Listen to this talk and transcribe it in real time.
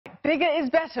Bigger is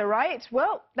better, right?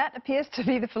 Well, that appears to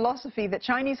be the philosophy that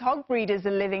Chinese hog breeders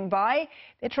are living by.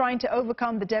 They're trying to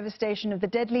overcome the devastation of the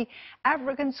deadly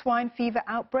African swine fever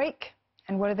outbreak.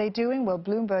 And what are they doing? Well,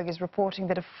 Bloomberg is reporting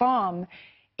that a farm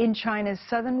in China's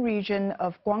southern region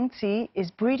of Guangxi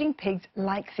is breeding pigs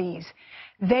like these.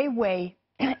 They weigh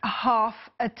half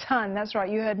a ton. That's right,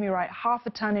 you heard me right, half a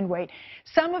ton in weight.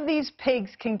 Some of these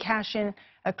pigs can cash in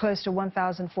close to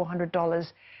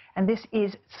 $1,400. And this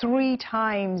is 3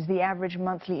 times the average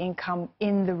monthly income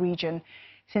in the region.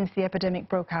 Since the epidemic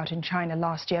broke out in China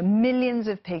last year, millions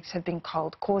of pigs have been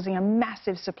culled, causing a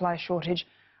massive supply shortage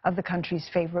of the country's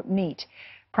favorite meat.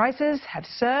 Prices have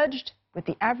surged, with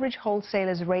the average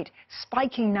wholesaler's rate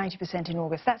spiking 90% in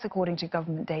August. That's according to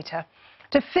government data.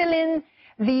 To fill in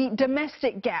the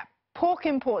domestic gap, pork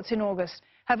imports in August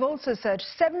have also surged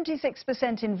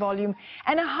 76% in volume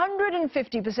and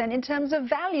 150% in terms of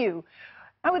value.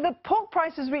 Now, with the pork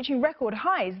prices reaching record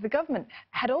highs, the government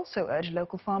had also urged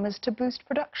local farmers to boost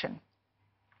production.